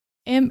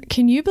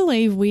Can you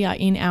believe we are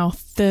in our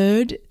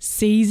 3rd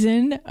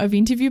season of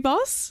Interview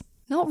Boss?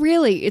 Not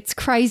really. It's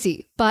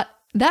crazy. But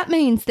that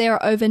means there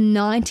are over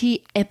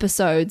 90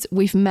 episodes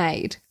we've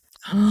made.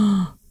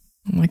 Oh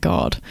my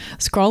God.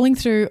 Scrolling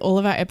through all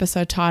of our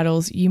episode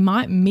titles, you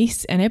might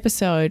miss an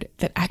episode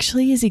that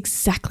actually is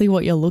exactly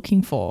what you're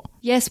looking for.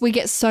 Yes, we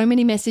get so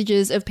many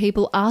messages of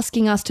people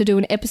asking us to do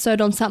an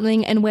episode on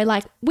something and we're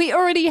like, we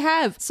already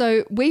have.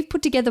 So we've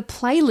put together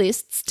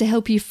playlists to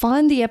help you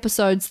find the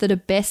episodes that are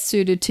best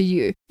suited to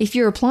you. If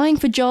you're applying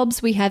for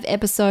jobs, we have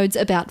episodes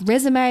about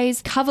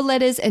resumes, cover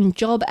letters, and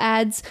job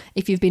ads.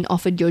 If you've been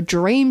offered your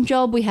dream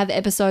job, we have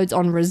episodes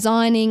on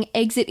resigning,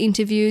 exit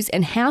interviews,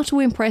 and how to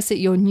impress at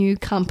your new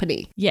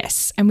company.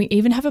 Yes, and we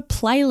even have a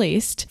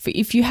playlist for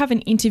if you have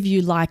an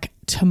interview like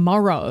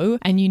tomorrow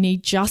and you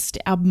need just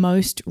our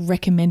most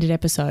recommended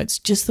episodes,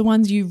 just the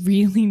ones you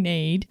really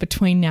need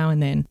between now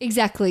and then.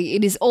 Exactly.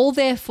 It is all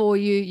there for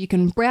you. You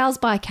can browse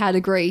by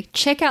category.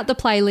 Check out the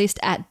playlist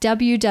at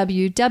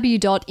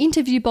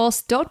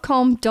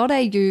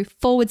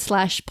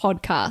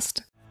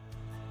www.interviewboss.com.au/podcast.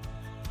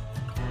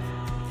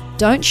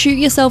 Don't shoot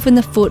yourself in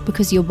the foot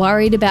because you're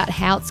worried about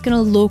how it's going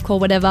to look or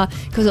whatever,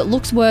 because it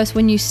looks worse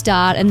when you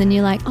start and then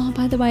you're like, oh,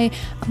 by the way,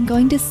 I'm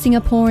going to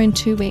Singapore in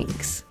 2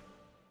 weeks.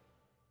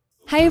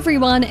 Hey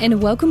everyone, and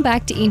welcome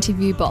back to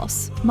Interview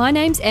Boss. My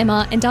name's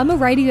Emma and I'm a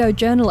radio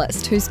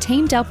journalist who's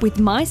teamed up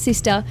with my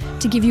sister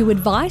to give you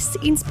advice,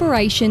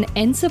 inspiration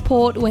and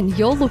support when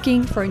you're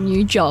looking for a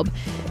new job.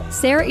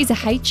 Sarah is a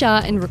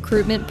HR and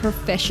recruitment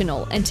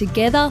professional, and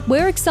together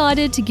we're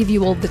excited to give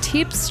you all the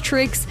tips,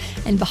 tricks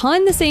and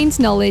behind the scenes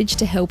knowledge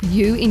to help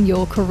you in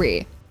your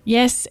career.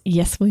 Yes,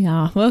 we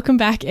are. Welcome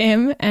back,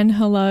 Em, and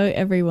hello,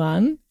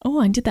 everyone. Oh,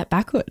 I did that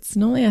backwards.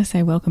 Normally I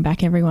say welcome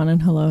back, everyone,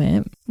 and hello,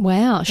 Em.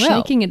 Wow,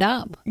 shaking it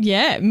up.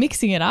 Yeah,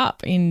 mixing it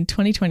up in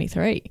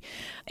 2023.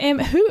 Em,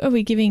 who are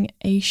we giving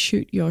a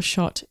shoot your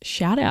shot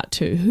shout out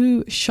to?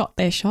 Who shot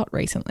their shot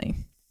recently?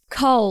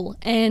 Cole,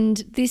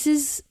 and this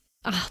is...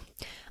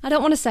 I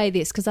don't want to say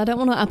this because I don't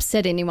want to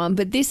upset anyone,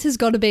 but this has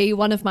got to be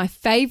one of my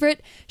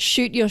favourite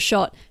shoot your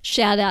shot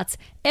shout outs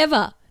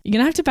ever. You're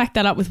going to have to back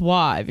that up with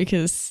why,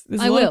 because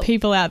there's a lot of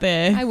people out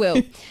there. I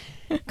will.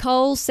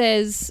 Cole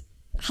says,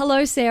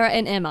 hello, Sarah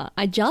and Emma.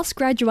 I just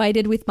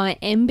graduated with my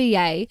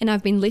MBA and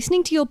I've been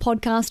listening to your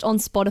podcast on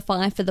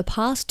Spotify for the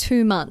past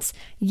 2 months.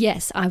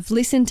 Yes, I've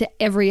listened to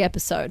every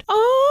episode.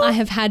 Oh. I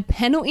have had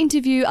panel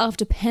interview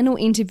after panel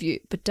interview,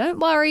 but don't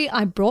worry,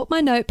 I brought my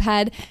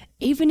notepad,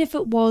 even if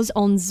it was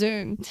on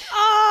Zoom.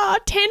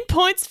 10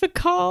 points for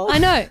Cole. I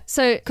know.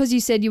 So, because you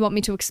said you want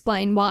me to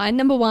explain why.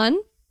 Number 1,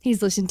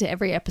 he's listened to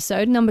every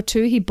episode. Number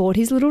 2, he bought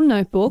his little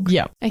notebook.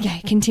 Yep.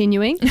 Okay,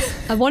 continuing.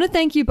 I want to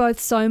thank you both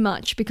so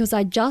much because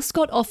I just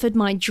got offered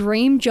my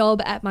dream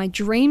job at my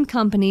dream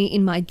company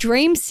in my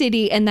dream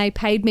city and they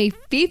paid me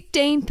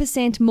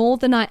 15% more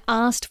than I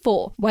asked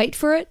for. Wait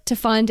for it to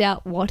find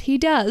out what he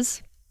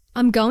does.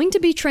 I'm going to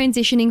be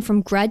transitioning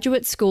from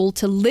graduate school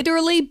to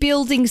literally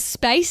building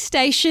space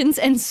stations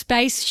and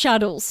space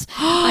shuttles.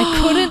 I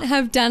couldn't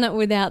have done it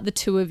without the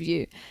two of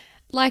you.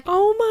 Like,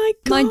 oh my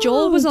God. My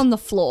jaw was on the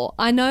floor.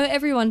 I know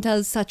everyone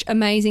does such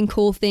amazing,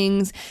 cool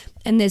things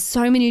and there's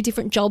so many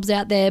different jobs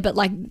out there, but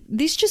like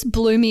this just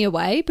blew me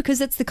away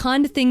because it's the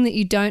kind of thing that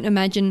you don't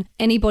imagine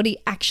anybody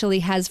actually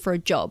has for a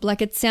job.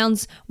 Like it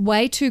sounds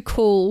way too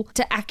cool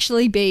to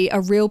actually be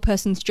a real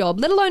person's job,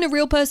 let alone a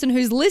real person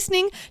who's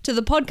listening to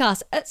the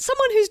podcast.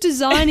 Someone who's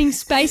designing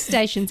space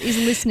stations is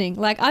listening.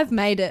 Like I've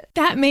made it.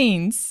 That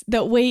means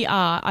that we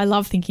are, I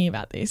love thinking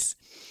about this,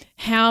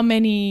 how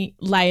many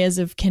layers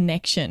of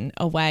connection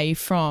away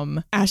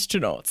from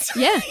astronauts.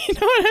 Yeah. You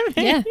know what I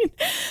mean? Yeah.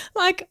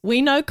 Like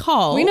we know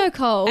Cole.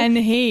 And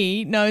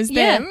he knows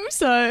them.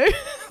 So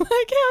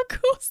like how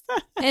cool is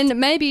that? And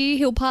maybe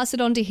he'll pass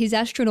it on to his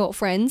astronaut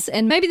friends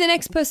and maybe the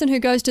next person who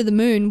goes to the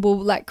moon will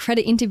like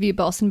credit Interview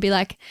Boss and be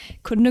like,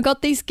 couldn't have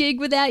got this gig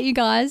without you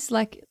guys.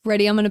 Like,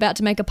 ready, I'm about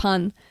to make a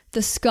pun.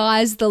 The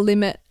sky's the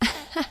limit.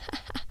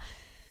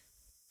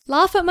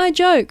 Laugh at my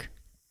joke.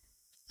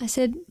 I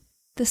said,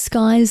 the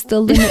sky's the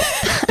limit.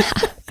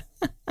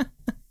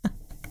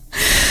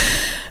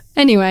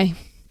 Anyway,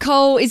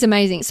 Cole is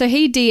amazing. So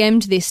he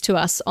DM'd this to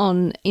us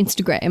on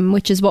Instagram,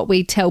 which is what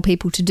we tell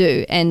people to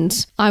do.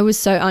 And I was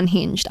so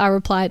unhinged. I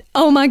replied,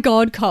 oh my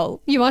God,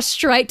 Cole, you are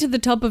straight to the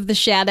top of the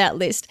shout out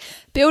list.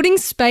 Building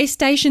space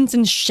stations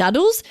and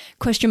shuttles?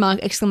 Question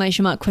mark,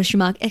 exclamation mark, question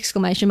mark,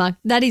 exclamation mark.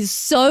 That is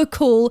so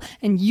cool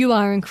and you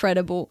are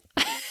incredible.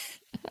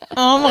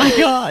 Oh my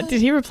God.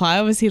 Did he reply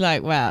or was he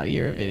like, wow,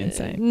 you're a bit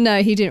insane?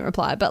 No, he didn't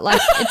reply, but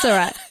like, it's all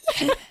right.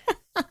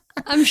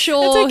 I'm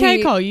sure. It's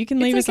okay, Cole. You can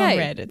leave us on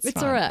red. It's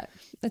fine. All right.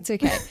 That's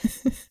okay.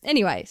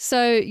 Anyway,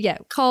 so yeah,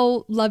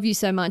 Cole, love you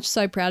so much.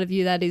 So proud of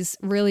you. That is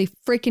really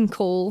freaking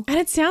cool. And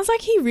it sounds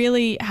like he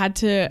really had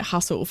to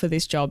hustle for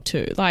this job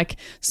too. Like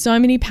so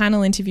many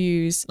panel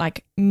interviews,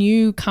 like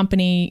new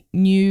company,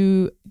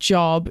 new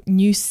job,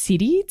 new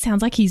city. It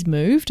sounds like he's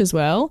moved as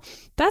well.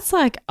 That's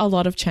like a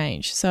lot of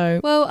change.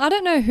 So, Well, I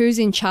don't know who's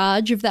in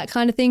charge of that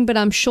kind of thing, but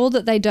I'm sure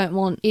that they don't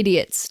want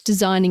idiots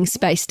designing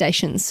space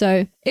stations.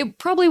 So it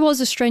probably was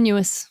a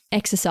strenuous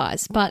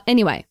exercise. But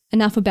anyway,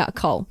 enough about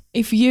Cole.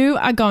 if you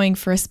are going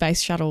for a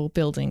space shuttle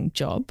building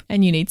job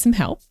and you need some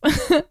help,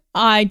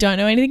 I don't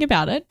know anything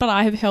about it, but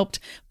I have helped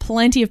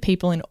plenty of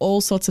people in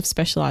all sorts of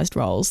specialized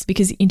roles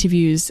because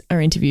interviews are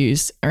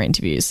interviews are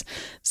interviews.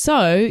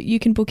 So you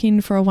can book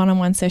in for a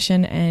one-on-one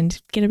session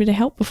and get a bit of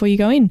help before you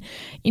go in.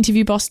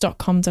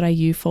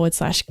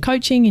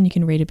 interviewboss.com.au/coaching and you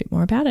can read a bit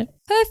more about it.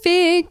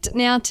 Perfect.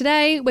 Now,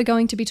 today we're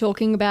going to be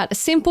talking about a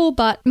simple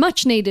but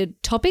much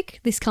needed topic.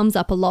 This comes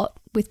up a lot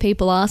with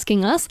people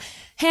asking us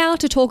how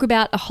to talk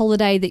about a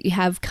holiday that you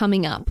have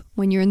coming up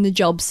when you're in the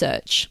job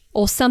search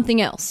or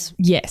something else.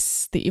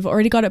 Yes, that you've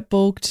already got it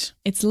booked,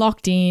 it's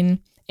locked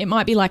in. It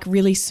might be like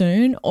really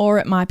soon, or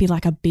it might be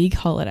like a big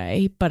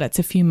holiday, but it's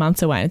a few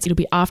months away. It'll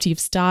be after you've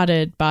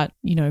started, but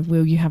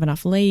will you have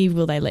enough leave?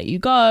 Will they let you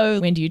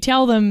go? When do you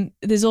tell them?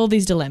 There's all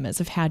these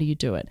dilemmas of how do you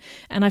do it.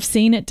 And I've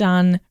seen it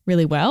done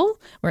really well,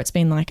 where it's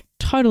been like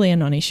totally a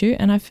non-issue.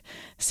 And I've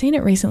seen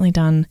it recently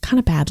done kind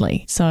of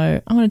badly.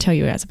 So I want to tell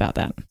you guys about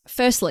that.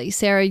 Firstly,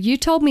 Sarah, you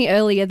told me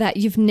earlier that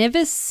you've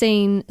never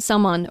seen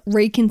someone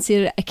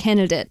reconsider a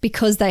candidate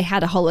because they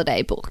had a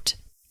holiday booked.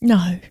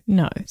 No.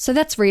 So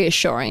that's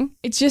reassuring.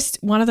 It's just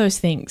one of those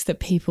things that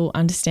people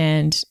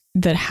understand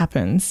that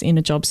happens in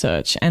a job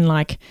search. And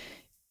like,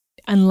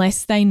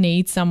 unless they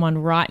need someone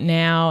right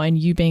now and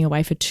you being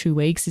away for 2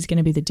 weeks is going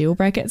to be the deal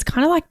breaker. It's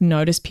kind of like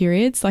notice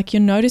periods. Like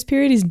your notice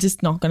period is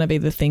just not going to be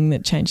the thing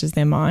that changes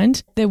their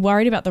mind. They're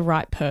worried about the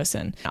right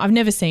person. I've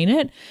never seen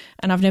it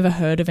and I've never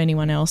heard of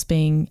anyone else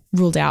being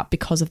ruled out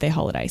because of their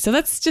holiday. So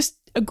that's just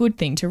a good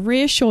thing to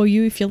reassure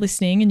you if you're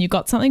listening and you've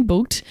got something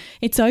booked.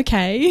 It's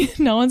okay.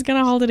 No one's going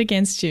to hold it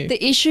against you.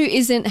 The issue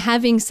isn't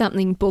having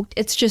something booked.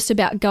 It's just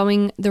about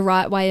going the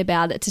right way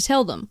about it to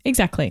tell them.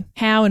 Exactly.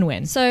 How and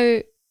when.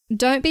 So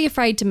don't be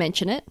afraid to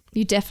mention it.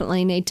 You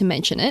definitely need to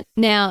mention it.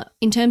 Now,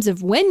 in terms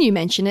of when you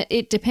mention it,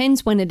 it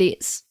depends when it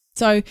is.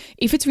 So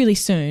if it's really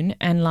soon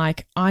and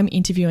like I'm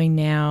interviewing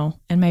now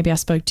and maybe I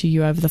spoke to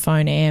you over the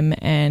phone, Em,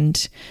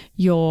 and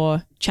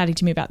you're chatting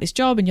to me about this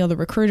job and you're the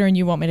recruiter and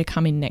you want me to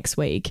come in next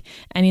week,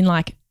 and in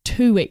like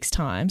 2 weeks'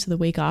 time, so the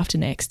week after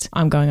next,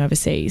 I'm going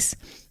overseas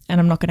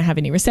and I'm not going to have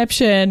any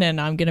reception and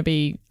I'm going to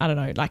be,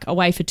 like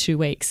away for 2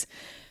 weeks.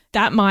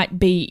 That might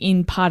be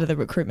in part of the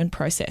recruitment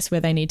process where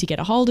they need to get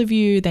a hold of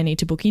you, they need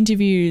to book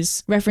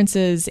interviews,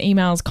 references,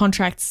 emails,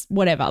 contracts,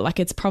 whatever. Like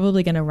it's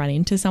probably going to run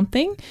into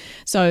something.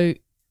 So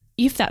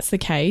if that's the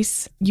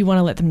case, you want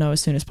to let them know as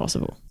soon as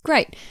possible.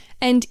 Great.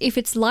 And if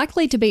it's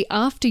likely to be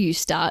after you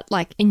start,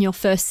 like in your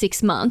first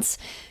 6 months,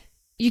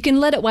 you can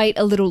let it wait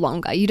a little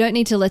longer. You don't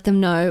need to let them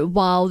know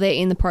while they're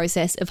in the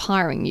process of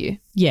hiring you.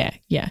 Yeah.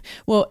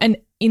 Well, and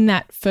in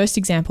that first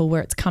example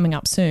where it's coming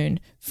up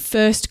soon,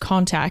 first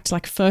contact,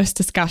 like first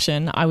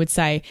discussion, I would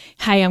say,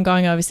 hey, I'm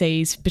going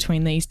overseas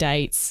between these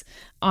dates.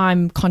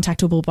 I'm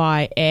contactable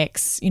by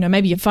X.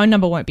 Maybe your phone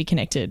number won't be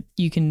connected.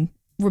 You can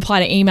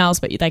reply to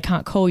emails, but they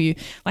can't call you.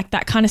 Like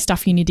that kind of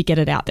stuff, you need to get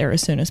it out there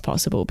as soon as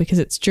possible because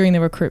it's during the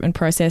recruitment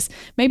process.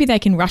 Maybe they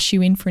can rush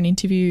you in for an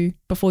interview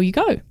before you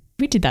go.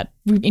 We did that.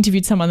 We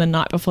interviewed someone the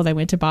night before they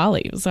went to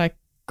Bali. It was like,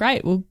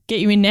 great, we'll get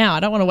you in now. I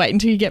don't want to wait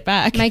until you get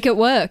back. Make it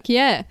work,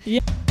 yeah. Yeah.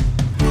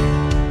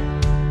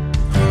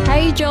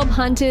 Hey job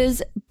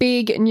hunters,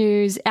 big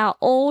news. Our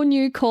all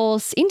new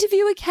course,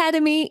 Interview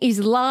Academy,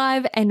 is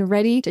live and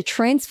ready to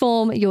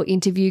transform your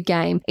interview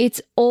game. It's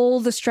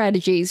all the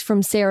strategies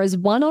from Sarah's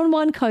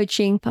one-on-one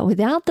coaching, but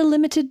without the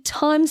limited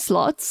time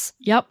slots.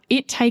 Yep.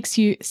 It takes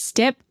you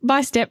step by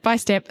step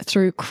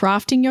through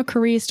crafting your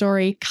career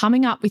story,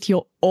 coming up with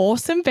your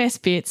awesome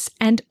best bits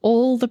and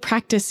all the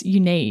practice you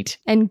need.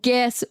 And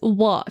guess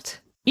what?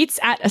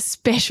 It's at a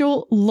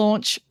special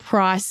launch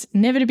price,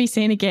 never to be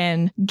seen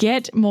again.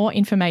 Get more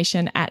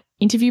information at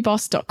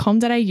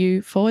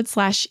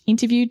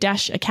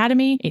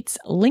interviewboss.com.au/interview-academy. It's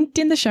linked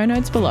in the show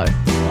notes below.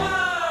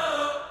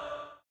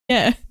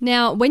 Yeah.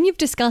 Now, when you've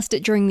discussed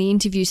it during the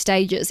interview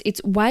stages,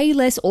 it's way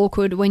less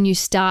awkward when you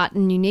start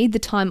and you need the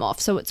time off.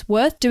 So it's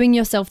worth doing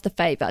yourself the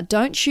favor.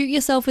 Don't shoot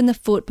yourself in the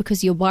foot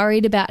because you're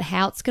worried about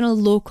how it's going to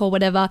look or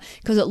whatever,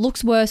 because it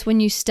looks worse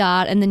when you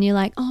start and then you're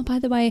like, oh, by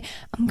the way,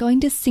 I'm going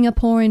to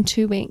Singapore in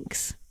 2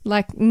 weeks.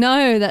 Like,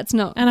 no, that's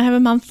not. And I have a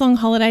month-long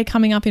holiday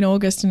coming up in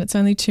August and it's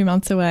only 2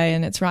 months away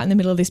and it's right in the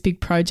middle of this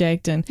big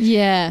project and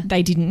yeah,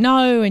 they didn't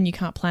know and you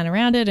can't plan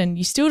around it and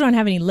you still don't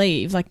have any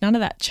leave. Like none of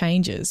that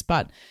changes.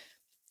 But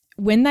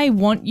when they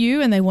want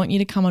you and they want you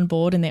to come on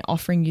board and they're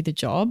offering you the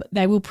job,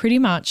 they will pretty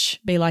much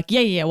be like,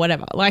 yeah,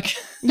 whatever. Like,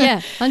 yeah,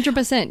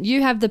 100%.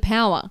 You have the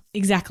power.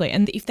 Exactly.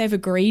 And if they've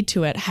agreed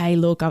to it, hey,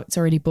 look, it's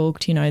already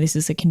booked, this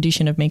is a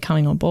condition of me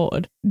coming on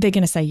board, they're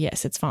going to say,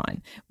 yes, it's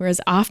fine.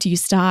 Whereas after you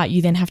start,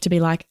 you then have to be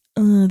like,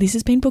 this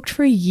has been booked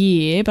for a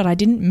year, but I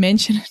didn't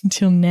mention it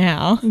until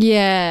now.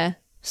 Yeah.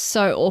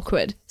 So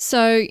awkward.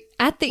 So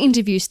at the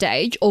interview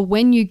stage, or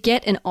when you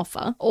get an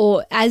offer,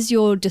 or as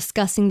you're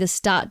discussing the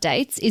start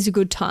dates, is a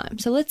good time.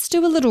 So let's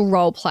do a little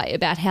role play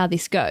about how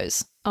this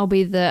goes. I'll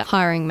be the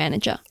hiring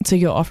manager. So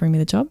you're offering me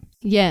the job?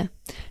 Yeah.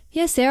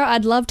 Yeah, Sarah,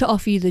 I'd love to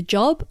offer you the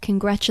job.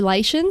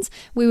 Congratulations.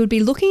 We would be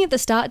looking at the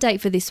start date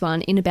for this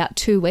one in about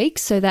 2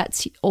 weeks. So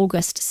that's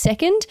August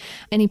 2nd.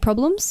 Any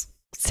problems?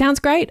 Sounds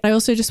great. I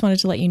also just wanted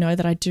to let you know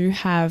that I do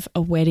have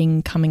a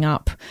wedding coming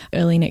up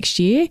early next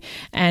year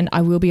and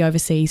I will be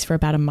overseas for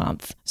about a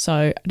month. So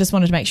I just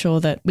wanted to make sure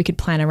that we could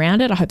plan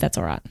around it. I hope that's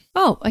all right.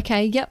 Oh,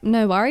 okay. Yep.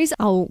 No worries.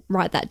 I'll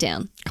write that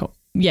down. Cool.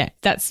 Yeah,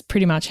 that's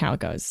pretty much how it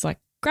goes. It's like,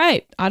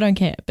 great, I don't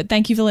care, but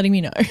thank you for letting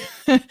me know.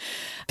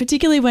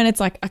 Particularly when it's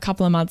like a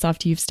couple of months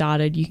after you've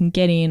started, you can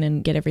get in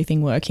and get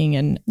everything working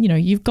and, you know,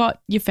 you've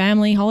got your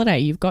family holiday,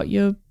 you've got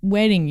your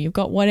wedding, you've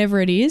got whatever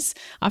it is.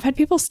 I've had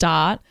people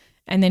start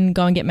and then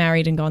go and get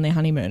married and go on their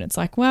honeymoon. It's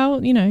like,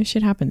 well, you know,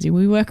 shit happens.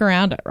 We work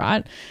around it,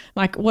 right?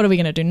 Like, what are we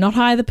going to do? Not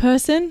hire the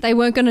person? They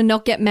weren't going to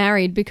not get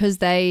married because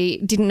they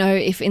didn't know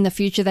if in the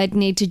future they'd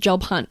need to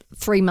job hunt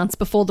 3 months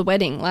before the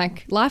wedding.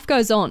 Like, life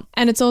goes on.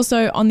 And it's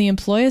also on the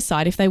employer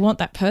side. If they want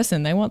that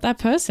person, they want that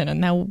person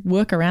and they'll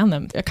work around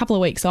them. A couple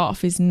of weeks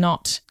off is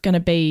not going to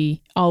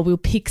be, oh, we'll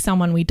pick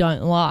someone we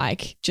don't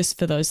like just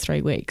for those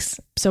 3 weeks.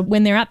 So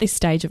when they're at this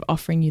stage of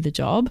offering you the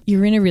job,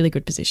 you're in a really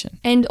good position.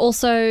 And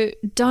also,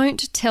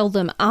 don't tell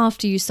them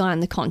after you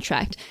sign the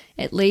contract.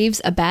 It leaves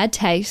a bad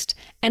taste.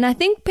 And I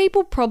think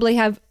people probably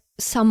have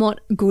somewhat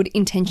good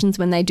intentions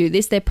when they do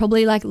this. They're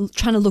probably like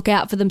trying to look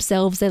out for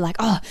themselves. They're like,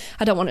 oh,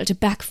 I don't want it to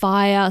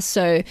backfire,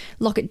 so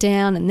lock it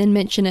down and then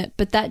mention it.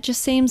 But that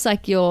just seems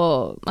like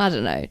you're, I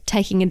don't know,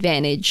 taking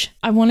advantage.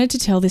 I wanted to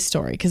tell this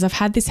story because I've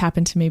had this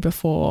happen to me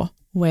before,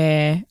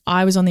 where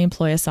I was on the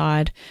employer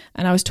side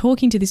and I was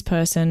talking to this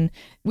person.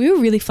 We were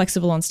really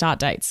flexible on start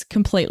dates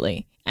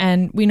completely.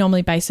 And we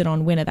normally base it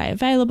on when are they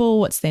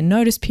available, what's their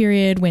notice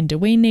period, when do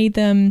we need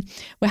them.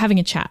 We're having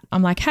a chat.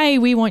 I'm like, hey,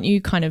 we want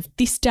you kind of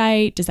this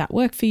date. Does that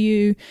work for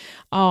you?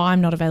 Oh, I'm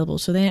not available.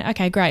 So then,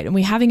 okay, great. And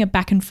we're having a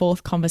back and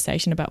forth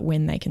conversation about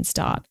when they can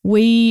start.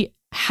 We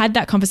had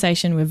that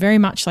conversation. We're very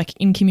much like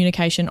in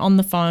communication on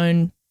the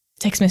phone,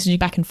 text messaging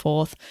back and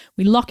forth.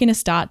 We lock in a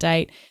start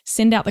date,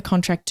 send out the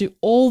contract, do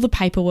all the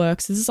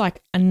paperwork. So this is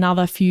like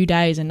another few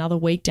days, another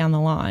week down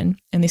the line.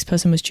 And this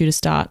person was due to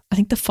start, I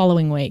think, the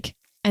following week.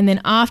 And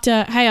then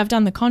after, hey, I've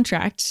done the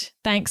contract.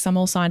 Thanks, I'm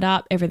all signed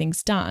up.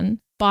 Everything's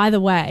done. By the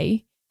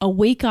way, a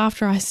week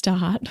after I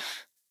start,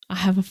 I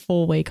have a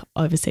 4-week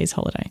overseas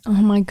holiday. Oh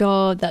my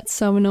God, that's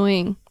so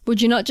annoying.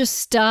 Would you not just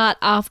start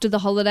after the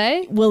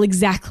holiday? Well,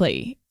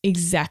 exactly.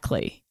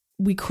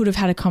 We could have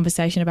had a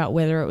conversation about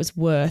whether it was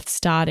worth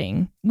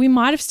starting. We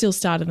might have still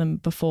started them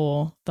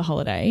before the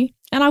holiday.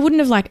 And I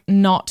wouldn't have like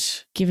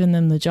not given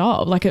them the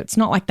job. Like, it's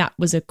not like that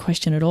was a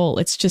question at all.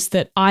 It's just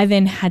that I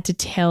then had to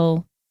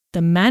tell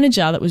the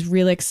manager that was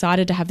really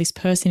excited to have this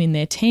person in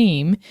their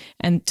team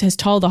and has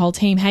told the whole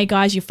team, hey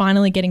guys, you're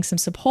finally getting some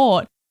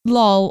support.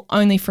 Lol,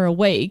 only for a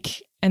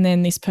week. And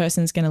then this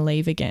person's going to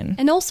leave again.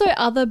 And also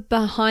other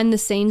behind the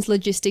scenes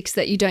logistics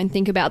that you don't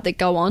think about that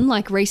go on.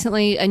 Like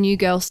recently a new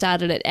girl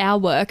started at our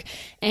work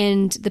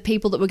and the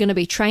people that were going to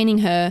be training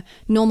her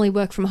normally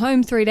work from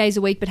home 3 days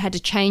a week but had to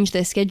change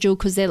their schedule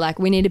because they're like,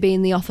 we need to be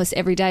in the office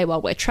every day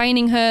while we're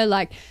training her.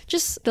 Like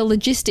just the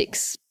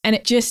logistics.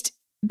 And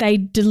they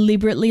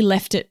deliberately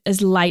left it as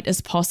late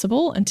as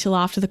possible until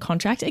after the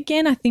contract.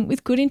 Again, I think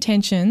with good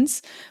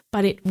intentions,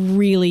 but it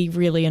really,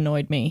 really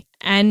annoyed me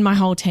and my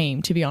whole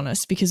team, to be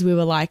honest, because we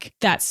were like,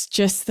 that's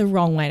just the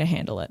wrong way to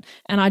handle it.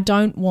 And I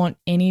don't want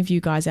any of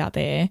you guys out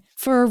there,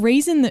 for a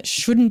reason that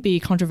shouldn't be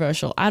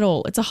controversial at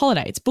all. It's a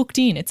holiday. It's booked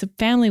in. It's a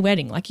family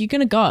wedding. Like, you're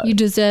going to go. You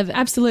deserve it.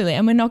 Absolutely.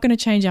 And we're not going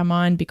to change our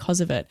mind because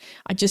of it.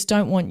 I just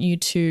don't want you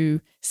to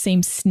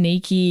seem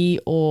sneaky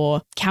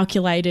or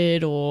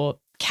calculated or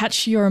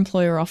catch your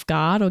employer off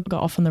guard or go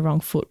off on the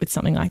wrong foot with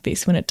something like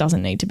this when it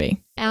doesn't need to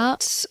be.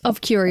 Out of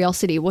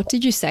curiosity, what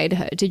did you say to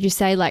her? Did you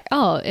say like,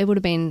 oh, it would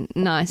have been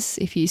nice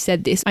if you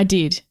said this? I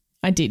did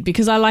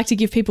because I like to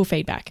give people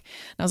feedback.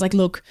 And I was like,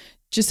 look,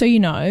 just so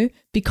you know,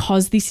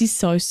 because this is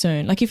so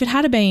soon, like if it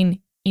had been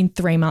in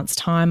 3 months'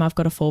 time, I've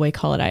got a 4-week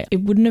holiday,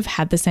 it wouldn't have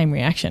had the same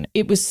reaction.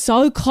 It was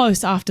so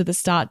close after the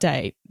start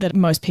date that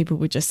most people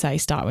would just say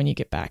start when you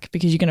get back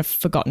because you're going to have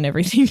forgotten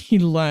everything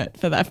you learnt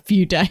for that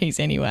few days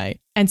anyway.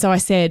 And so I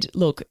said,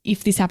 look,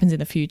 if this happens in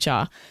the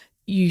future,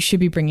 you should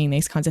be bringing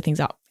these kinds of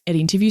things up at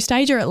interview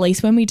stage, or at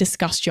least when we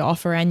discussed your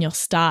offer and your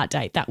start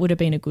date, that would have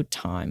been a good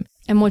time.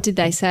 And what did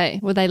they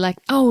say? Were they like,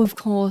 oh, of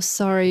course,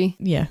 sorry?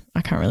 Yeah,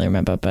 I can't really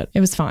remember, but it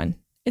was fine.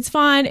 It's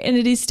fine, and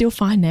it is still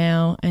fine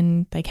now,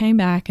 and they came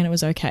back and it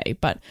was okay.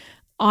 But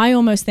I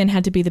almost then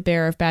had to be the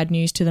bearer of bad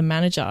news to the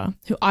manager,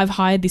 who I've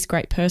hired this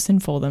great person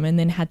for them, and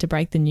then had to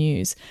break the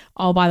news.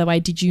 Oh, by the way,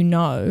 did you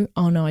know?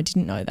 Oh, no, I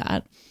didn't know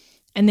that.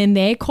 And then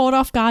they're caught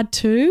off guard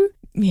too.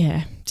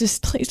 Yeah,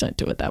 just please don't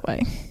do it that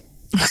way.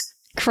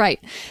 Great.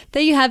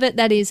 There you have it.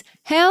 That is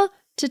how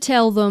to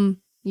tell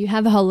them you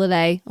have a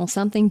holiday or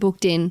something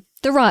booked in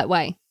the right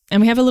way.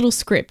 And we have a little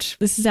script.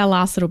 This is our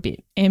last little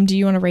bit. Em, do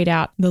you want to read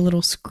out the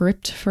little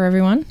script for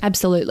everyone?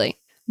 Absolutely.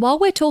 While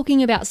we're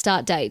talking about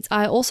start dates,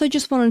 I also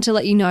just wanted to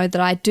let you know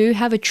that I do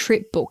have a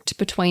trip booked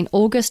between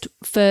August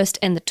 1st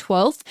and the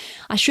 12th.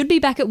 I should be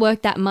back at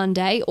work that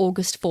Monday,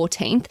 August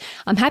 14th.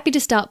 I'm happy to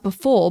start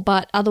before,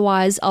 but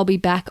otherwise I'll be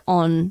back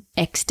on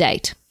X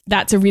date.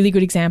 That's a really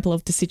good example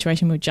of the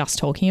situation we were just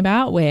talking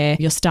about, where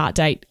your start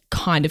date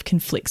kind of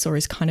conflicts or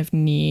is kind of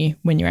near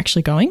when you're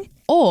actually going.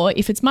 Or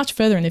if it's much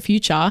further in the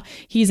future,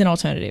 here's an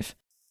alternative.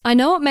 I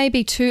know it may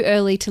be too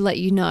early to let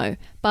you know,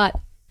 but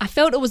I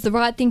felt it was the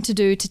right thing to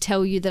do to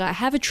tell you that I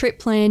have a trip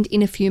planned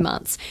in a few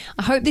months.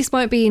 I hope this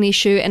won't be an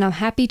issue, and I'm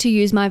happy to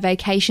use my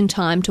vacation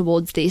time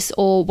towards this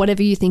or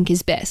whatever you think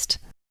is best.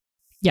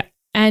 Yeah.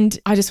 And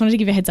I just wanted to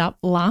give a heads up,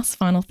 last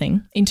final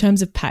thing, in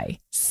terms of pay.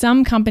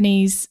 Some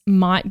companies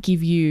might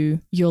give you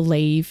your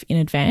leave in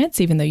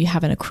advance, even though you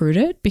haven't accrued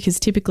it,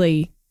 because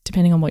typically,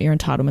 depending on what your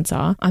entitlements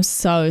are. I'm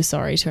so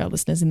sorry to our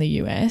listeners in the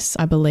US.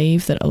 I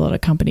believe that a lot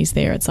of companies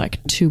there, it's like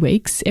 2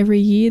 weeks every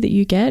year that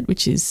you get,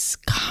 which is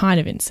kind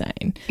of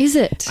insane. Is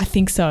it? I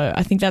think so.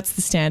 I think that's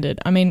the standard.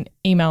 I mean,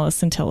 email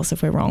us and tell us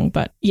if we're wrong.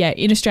 But yeah,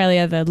 in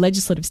Australia, the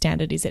legislative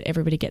standard is that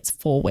everybody gets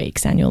 4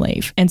 weeks annual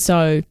leave. And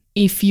so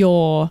if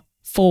your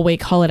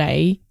 4-week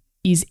holiday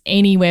is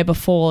anywhere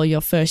before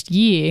your first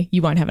year,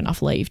 you won't have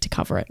enough leave to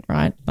cover it,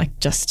 right? Like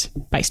just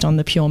based on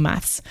the pure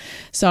maths.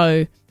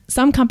 So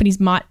some companies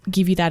might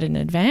give you that in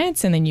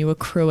advance and then you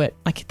accrue it,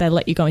 like they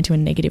let you go into a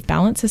negative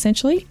balance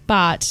essentially.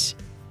 But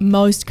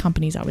most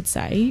companies, I would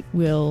say,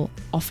 will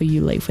offer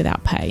you leave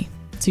without pay.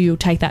 So you'll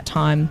take that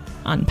time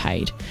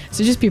unpaid.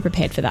 So just be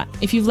prepared for that.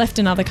 If you've left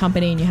another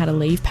company and you had a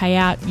leave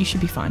payout, you should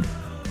be fine.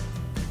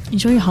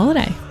 Enjoy your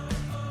holiday.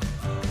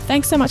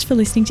 Thanks so much for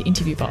listening to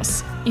Interview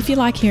Boss. If you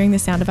like hearing the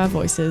sound of our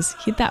voices,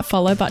 hit that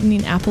follow button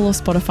in Apple or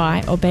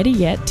Spotify, or better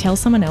yet, tell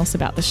someone else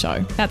about the show.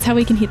 That's how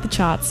we can hit the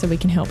charts so we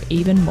can help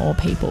even more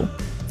people.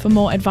 For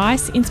more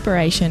advice,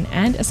 inspiration,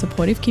 and a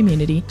supportive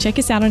community, check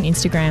us out on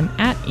Instagram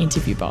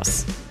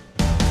 @InterviewBoss.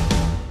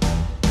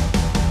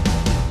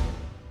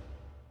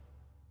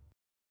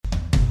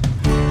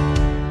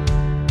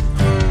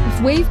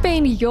 We've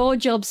been your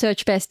job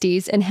search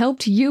besties and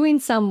helped you in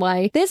some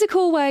way. There's a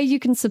cool way you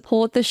can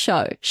support the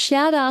show.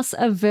 Shout us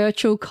a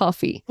virtual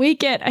coffee. We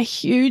get a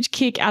huge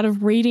kick out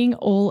of reading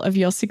all of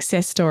your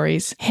success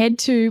stories. Head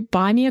to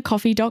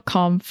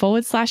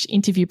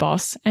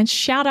buymeacoffee.com/interviewboss and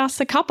shout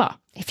us a cuppa.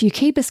 If you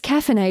keep us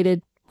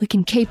caffeinated, we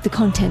can keep the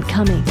content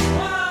coming.